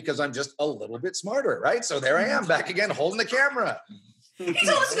again because I'm just a little bit smarter, right? So there I am back again, holding the camera. He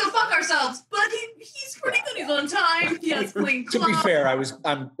told us to go fuck ourselves, but he's pretty good. He's on time. He has clean To be clothes. fair,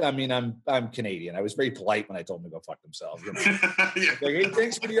 I'm Canadian. I was very polite when I told them to go fuck themselves. Yeah. Like, hey,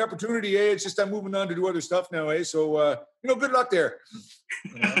 thanks for the opportunity. Hey, it's just I'm moving on to do other stuff now. Hey, so good luck there.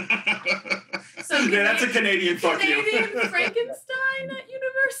 So Yeah, that's a Canadian fuck you. Canadian Frankenstein at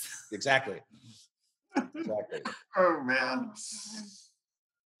Universal. Exactly. Oh man.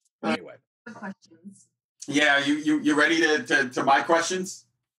 Anyway, Questions. Yeah, you ready to my questions?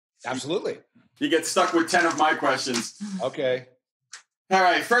 absolutely. You get stuck with 10 of my questions. Okay. All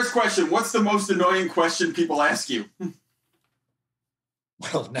right, first question. What's the most annoying question people ask you?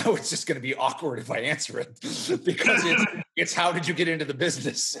 Well, now it's just going to be awkward if I answer it because it's how did you get into the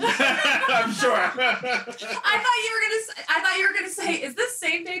business? I'm sure. I thought you were gonna say, is this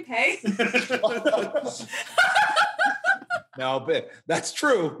same day pay? No, but that's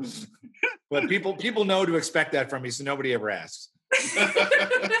true. But people know to expect that from me, so nobody ever asks.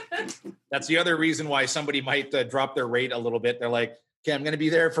 That's the other reason why somebody might drop their rate a little bit. They're like, okay, I'm going to be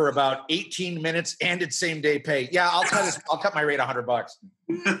there for about 18 minutes and it's same day pay. Yeah, I'll cut my rate $100.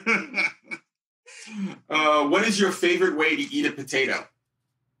 What is your favorite way to eat a potato?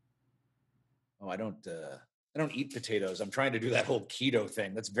 Oh, I don't eat potatoes. I'm trying to do that whole keto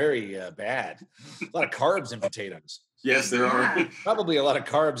thing. That's very bad. A lot of carbs in potatoes. Yes, there are. Probably a lot of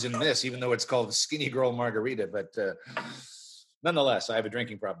carbs in this, even though it's called Skinny Girl Margarita. But nonetheless, I have a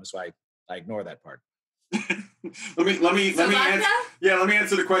drinking problem, so I ignore that part. let me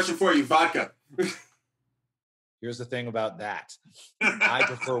answer the question for you. Vodka. Here's the thing about that. I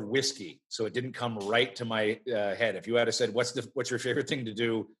prefer whiskey, so it didn't come right to my head. If you had said, what's your favorite thing to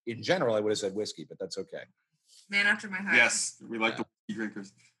do in general, I would have said whiskey, but that's okay. Man after my heart. Yes, we like the whiskey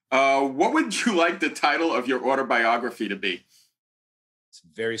drinkers. What would you like the title of your autobiography to be? It's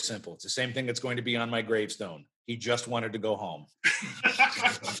very simple. It's the same thing that's going to be on my gravestone. He just wanted to go home.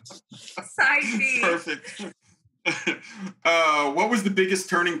 Side B. Perfect. What was the biggest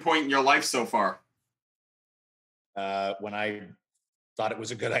turning point in your life so far? When I thought it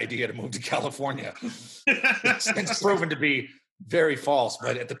was a good idea to move to California. It's proven to be very false,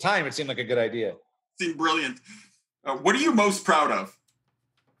 but at the time it seemed like a good idea. Seemed brilliant. What are you most proud of?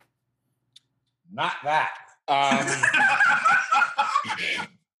 Not that.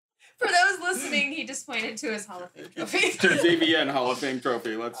 For those listening, he just pointed to his Hall of Fame trophy. To ZVN Hall of Fame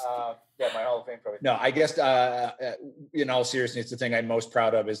trophy. Let's. Yeah, my Hall of Fame trophy. No, I guess in all seriousness, the thing I'm most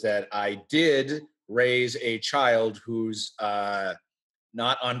proud of is that I did raise a child who's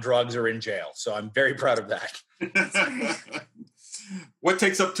not on drugs or in jail. So I'm very proud of that. What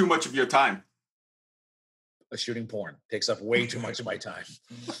takes up too much of your time? Shooting porn takes up way too much of my time.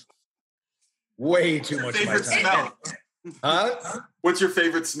 Way too much of my time. Smell? Huh? What's your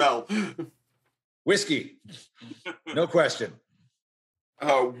favorite smell? Whiskey. No question.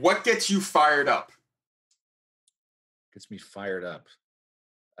 What gets you fired up? Gets me fired up.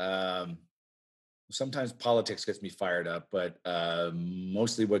 Sometimes politics gets me fired up, but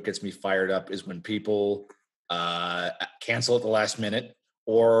mostly what gets me fired up is when people cancel at the last minute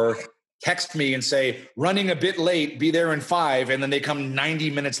or text me and say, running a bit late, be there in 5, and then they come 90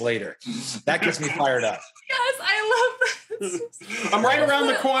 minutes later. That gets me fired up. Yes, I love that. I'm right around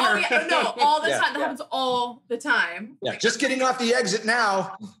the corner. Oh, yeah, no, all the time. That happens all the time. Yeah, just getting off the exit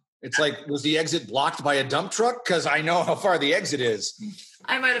now. It's like, was the exit blocked by a dump truck? Because I know how far the exit is.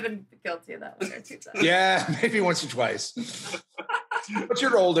 I might have been guilty of that one or two times. Yeah, maybe once or twice. But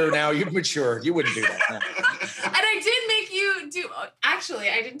you're older now. You've matured. You wouldn't do that. No. And I did make you do, actually,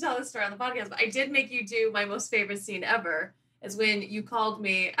 I didn't tell this story on the podcast, but I did make you do my most favorite scene ever, is when you called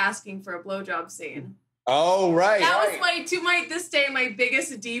me asking for a blowjob scene. Oh, right. That was this day, my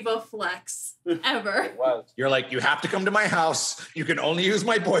biggest diva flex ever. It was. You're like, you have to come to my house. You can only use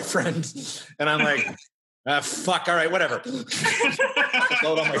my boyfriend. And I'm like, fuck, all right, whatever.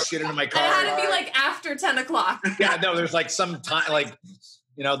 Load all my shit into my car. And it had to be like after 10 o'clock. Yeah, no, there's like some time, like,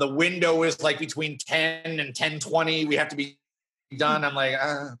 you know, the window is like between 10 and 10:20. We have to be done. I'm like,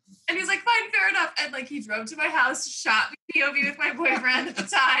 And he's like, fine, fair enough. And like, he drove to my house, shot me POV with my boyfriend at the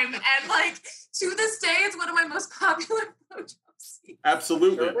time. And like, to this day, it's one of my most popular blowjob scenes.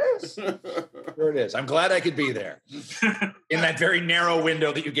 Absolutely. Sure it is. Sure it is. I'm glad I could be there. In that very narrow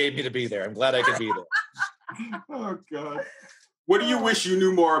window that you gave me to be there. I'm glad I could be there. Oh, God. What do you wish you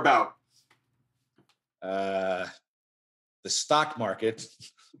knew more about? The stock market,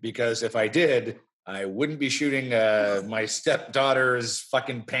 because if I did, I wouldn't be shooting my stepdaughter's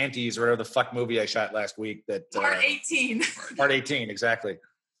fucking panties or whatever the fuck movie I shot last week. Part 18. Part 18, exactly.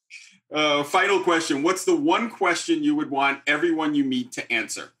 Final question. What's the one question you would want everyone you meet to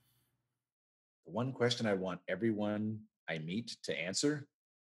answer? The one question I want everyone I meet to answer?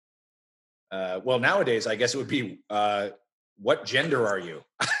 Well, nowadays, I guess it would be, what gender are you?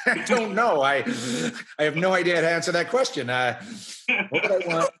 I don't know. I have no idea how to answer that question. What would I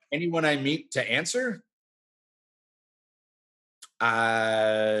want anyone I meet to answer?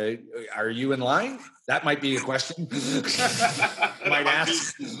 Are you in line? That might be a question. Might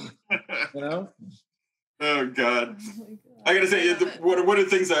ask. You know? Oh, God. I got to say, one of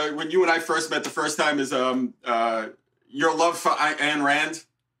the things when you and I first met the first time is your love for Ayn Rand.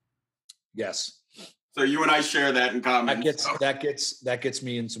 Yes. So you and I share that in common. That gets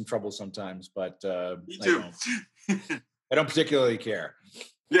me in some trouble sometimes, but me too. I don't particularly care.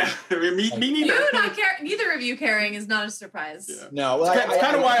 Yeah, I mean, me neither. You not care. Neither of you caring is not a surprise. Yeah. No, well, it's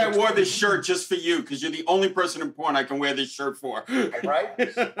kind of why I wore this shirt just for you, because you're the only person in porn I can wear this shirt for. Right?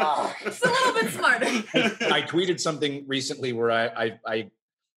 It's a little bit smarter. I tweeted something recently where I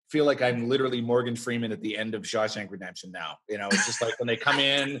feel like I'm literally Morgan Freeman at the end of Shawshank Redemption now. You know, it's just like when they come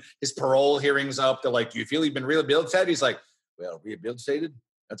in, his parole hearing's up, they're like, do you feel you've been rehabilitated? He's like, well, rehabilitated?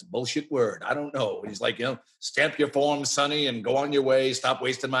 That's a bullshit word. I don't know. And he's like, stamp your form, Sonny, and go on your way. Stop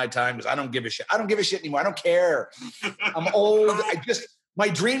wasting my time because I don't give a shit. I don't give a shit anymore. I don't care. I'm old. My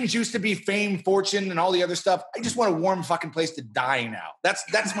dreams used to be fame, fortune, and all the other stuff. I just want a warm fucking place to die now.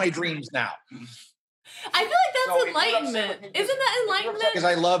 That's my dreams now. I feel like that's enlightenment. Isn't that enlightenment? Because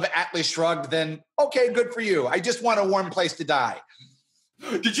I love Atlas Shrugged, then okay, good for you. I just want a warm place to die.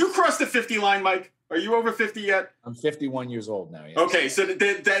 Did you cross the 50 line, Mike? Are you over 50 yet? I'm 51 years old now. Yes. Okay, so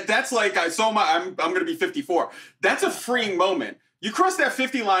that's like I'm going to be 54. That's a freeing moment. You cross that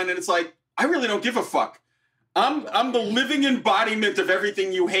 50 line, and it's like I really don't give a fuck. I'm the living embodiment of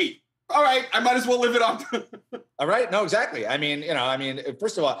everything you hate. All right, I might as well live it up. All right, no, exactly. I mean,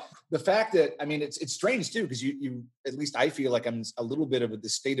 first of all, the fact that it's strange too because you at least I feel like I'm a little bit of the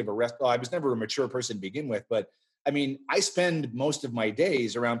state of arrest. Well, I was never a mature person to begin with, but I mean, I spend most of my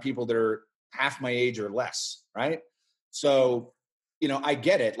days around people that are half my age or less, right? So, I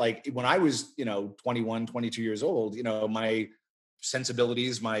get it. Like when I was, 21, 22 years old, my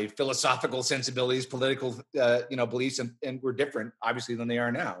sensibilities, my philosophical sensibilities, political, beliefs and were different, obviously, than they are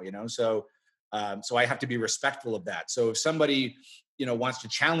now, So I have to be respectful of that. So if somebody, wants to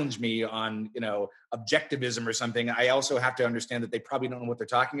challenge me on, objectivism or something, I also have to understand that they probably don't know what they're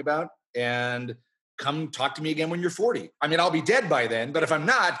talking about and come talk to me again when you're 40. I mean, I'll be dead by then, but if I'm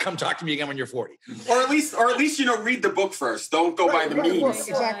not, come talk to me again when you're 40. Or at least, read the book first. Don't go by the memes.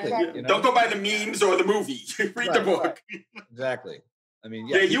 Exactly. Don't go by the memes or the movie. Read the book. Exactly. I mean,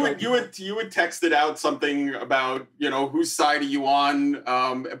 yeah, you had texted out something about, whose side are you on?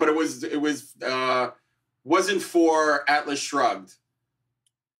 But it wasn't for Atlas Shrugged.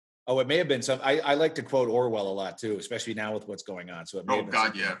 Oh, it may have been some. I like to quote Orwell a lot too, especially now with what's going on. So it may have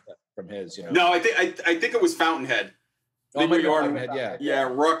been from his. No, I think it was Fountainhead. Fountainhead, yeah,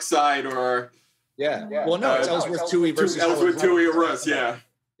 Rockside or Well, no, it's Ellsworth Toohey versus Ellsworth Toohey or Russ. Yeah,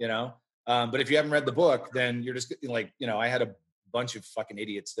 But if you haven't read the book, then you're just like, I had a bunch of fucking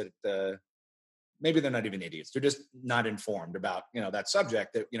idiots that maybe they're not even idiots. They're just not informed about, that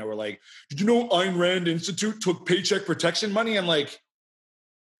subject that, were like, did you know Ayn Rand Institute took paycheck protection money? I'm like,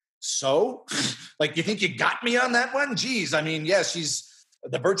 so? Like, you think you got me on that one? Geez, I mean, yes, she's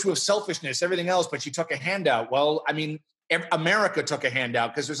the virtue of selfishness, everything else, but she took a handout. Well, I mean, America took a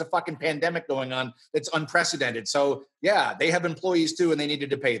handout because there's a fucking pandemic going on that's unprecedented. So, yeah, they have employees too, and they needed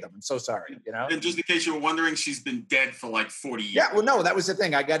to pay them. I'm so sorry, And just in case you were wondering, she's been dead for like 40 years. Yeah, well, no, that was the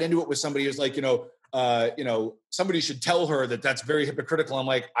thing. I got into it with somebody who's like, somebody should tell her that that's very hypocritical. I'm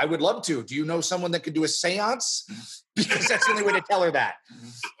like, I would love to. Do you know someone that could do a seance? Because that's the only way to tell her that.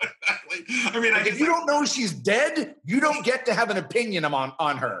 Exactly. I mean, if you don't know she's dead, you don't get to have an opinion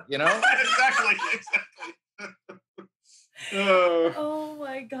on her, Exactly. Oh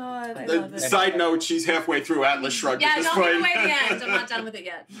my God. I love it. Side note, she's halfway through Atlas Shrugged at this don't point. give away the end. I'm not done with it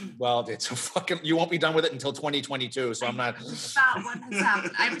yet. Well, it's you won't be done with it until 2022, so I'm not. About what has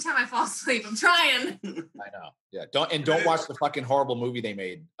happened. Every time I fall asleep, I'm trying. I know. Yeah. Don't watch the fucking horrible movie they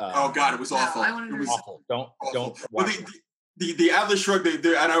made. Oh God, it was awful. It was awful. Don't watch it. The Atlas Shrugged, and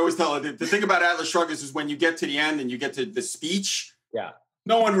I always tell her, the thing about Atlas Shrugged is when you get to the end and you get to the speech. Yeah.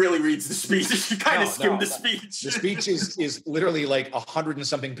 No one really reads the speech. You kind of skim the speech. The speech is literally like 100 and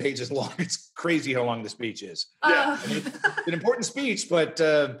something pages long. It's crazy how long the speech is. Yeah, I mean, it's an important speech, but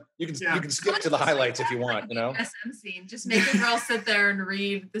you can skip to the highlights if you want. SM scene. Just make a girl sit there and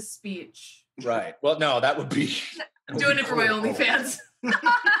read the speech. Right. Well, no, that would be. I'm doing it for my OnlyFans.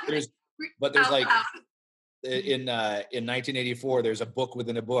 There's like. In 1984, there's a book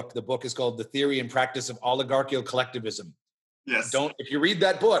within a book. The book is called The Theory and Practice of Oligarchical Collectivism. Yes. If you read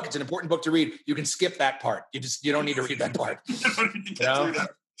that book, it's an important book to read. You can skip that part. You don't need to read that part.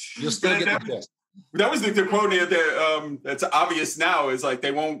 You'll still get the gist. That was the quote that's obvious now is like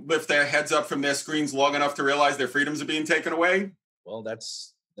they won't lift their heads up from their screens long enough to realize their freedoms are being taken away. Well,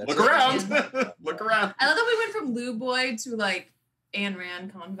 that's look around. Look around. I love that we went from Lou Boy to like Ayn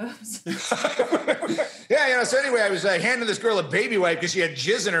Rand convos. Yeah, so anyway, I was handing this girl a baby wipe because she had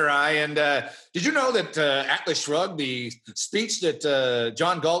jizz in her eye. And did you know that Atlas Shrugged, the speech that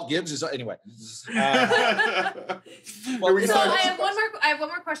John Galt gives is anyway. So I have one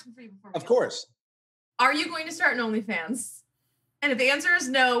more question for you. Of course. Are you going to start an OnlyFans? And if the answer is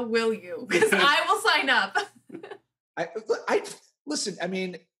no, will you? Because I will sign up. I listen. I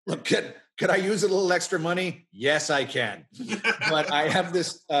mean, look, could I use a little extra money? Yes, I can. But I have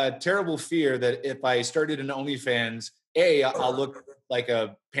this terrible fear that if I started an OnlyFans, I'll look like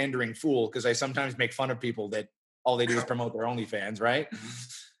a pandering fool because I sometimes make fun of people that all they do is promote their OnlyFans, right?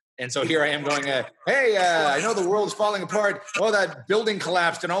 And so here I am going, hey, I know the world's falling apart. Oh, that building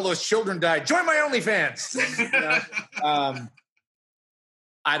collapsed and all those children died. Join my OnlyFans.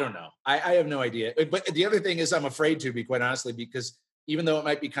 I don't know. I have no idea. But the other thing is I'm afraid to, be quite honestly, because even though it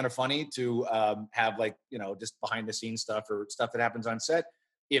might be kind of funny to have like, just behind the scenes stuff or stuff that happens on set,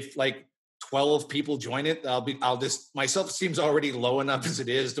 if like 12 people join it, my self-esteem's already low enough as it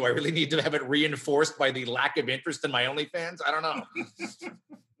is. Do I really need to have it reinforced by the lack of interest in my OnlyFans? I don't know.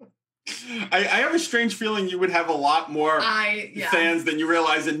 I have a strange feeling you would have a lot more fans than you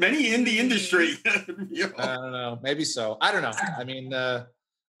realize in many in the industry. I don't know. Maybe so. I don't know. I mean,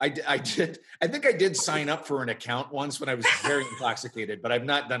 I think I did sign up for an account once when I was very intoxicated, but I've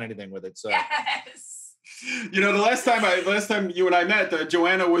not done anything with it. So Yes. the last time you and I met,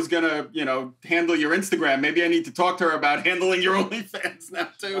 Joanna was gonna, handle your Instagram. Maybe I need to talk to her about handling your OnlyFans now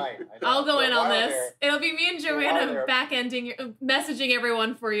too. Right, I'll go in on this. It'll be me and Joanna messaging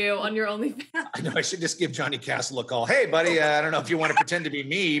everyone for you on your OnlyFans. I know I should just give Johnny Castle a call. Hey, buddy, I don't know if you want to pretend to be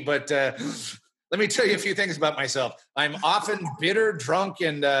me, but let me tell you a few things about myself. I'm often bitter, drunk,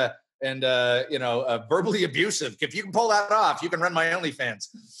 and verbally abusive. If you can pull that off, you can run my OnlyFans.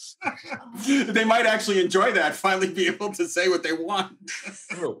 They might actually enjoy that, finally be able to say what they want.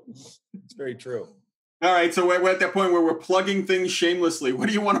 True. It's very true. All right, so we're at that point where we're plugging things shamelessly. What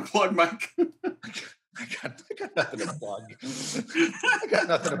do you want to plug, Mike? I got nothing to plug. I got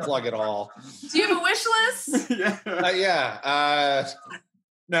nothing to plug at all. Do you have a wish list? Yeah.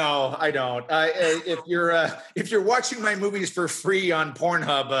 No, I don't. If you're watching my movies for free on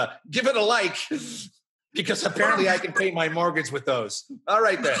Pornhub, give it a like. Because apparently I can pay my mortgage with those. All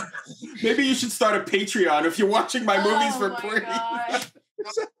right, then. Maybe you should start a Patreon if you're watching my movies for free.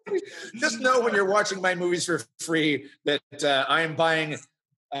 Just know when you're watching my movies for free that I am buying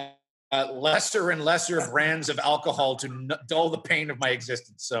lesser and lesser brands of alcohol to dull the pain of my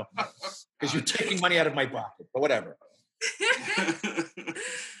existence. So, because you're taking money out of my pocket, but whatever.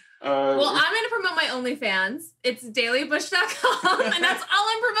 Well, I'm going to promote my OnlyFans. It's dailybush.com, and that's all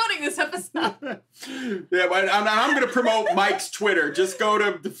I'm promoting this episode. Yeah, but I'm going to promote Mike's Twitter. Just go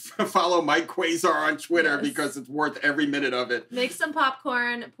to follow Mike Quasar on Twitter because it's worth every minute of it. Make some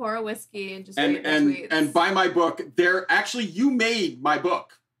popcorn, pour a whiskey, and just read the tweets. And buy my book. You made my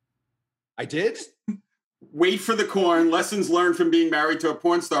book. I did? Wait for the Corn, Lessons Learned from Being Married to a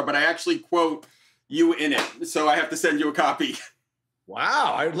Porn Star, but I actually quote you in it. So I have to send you a copy.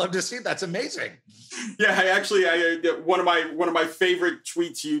 Wow, I would love to see it. That's amazing. Yeah, one of my favorite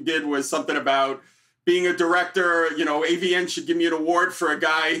tweets you did was something about being a director. AVN should give me an award for a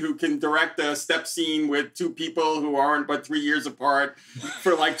guy who can direct a step scene with two people who aren't but 3 years apart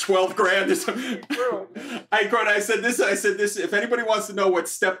for like 12 grand or something. I said this. If anybody wants to know what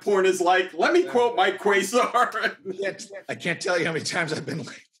step porn is like, let me quote Mike Quasar. I can't tell you how many times I've been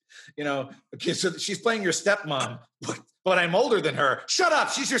like, okay, so she's playing your stepmom, but I'm older than her. Shut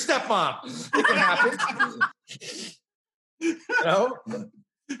up, she's your stepmom. It can happen.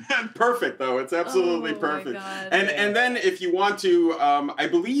 Perfect, though. It's absolutely perfect. And then if you want to, I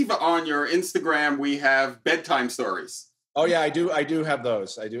believe on your Instagram we have bedtime stories. Oh yeah, I do have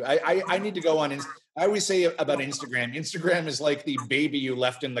those. I do. I need to go on. I always say about Instagram. Instagram is like the baby you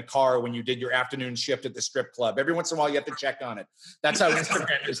left in the car when you did your afternoon shift at the strip club. Every once in a while, you have to check on it. That's how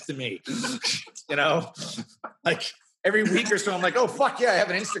Instagram is to me. Like every week or so, I'm like, oh fuck yeah, I have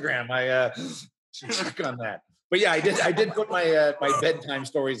an Instagram. I should check on that. But yeah, I did put my bedtime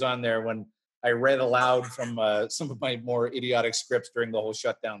stories on there when I read aloud from some of my more idiotic scripts during the whole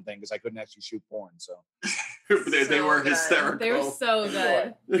shutdown thing because I couldn't actually shoot porn. So they were hysterical. They were so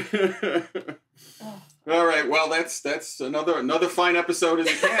good. All right, well that's another fine episode in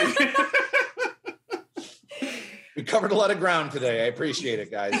the can. We covered a lot of ground today. I appreciate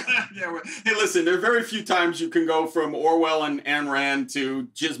it, guys. Yeah. Hey, listen, there are very few times you can go from Orwell and Ayn Rand to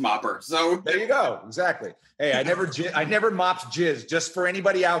Jizz Mopper. So there you go. Exactly. Hey, I never mopped jizz. Just for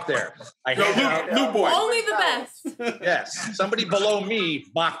anybody out there, Luke boy. Only the best. Yes, somebody below me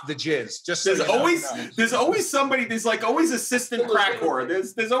mopped the jizz. Just so there's always somebody. There's like always assistant crack whore.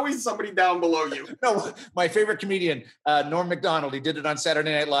 There's always somebody down below you. No, my favorite comedian, Norm Macdonald. He did it on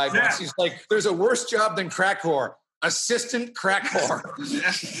Saturday Night Live. Yeah. Once. He's like, "There's a worse job than crack whore." Assistant crack whore.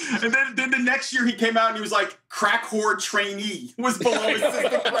 And then the next year he came out and he was like, crack whore trainee was below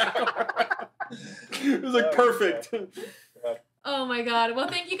assistant crack whore. It was like perfect. Oh my God. Well,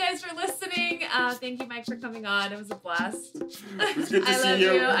 thank you guys for listening. Thank you, Mike, for coming on. It was a blast. It was good to see love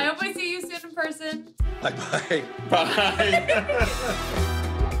you. I hope I see you soon in person. Bye-bye. Bye.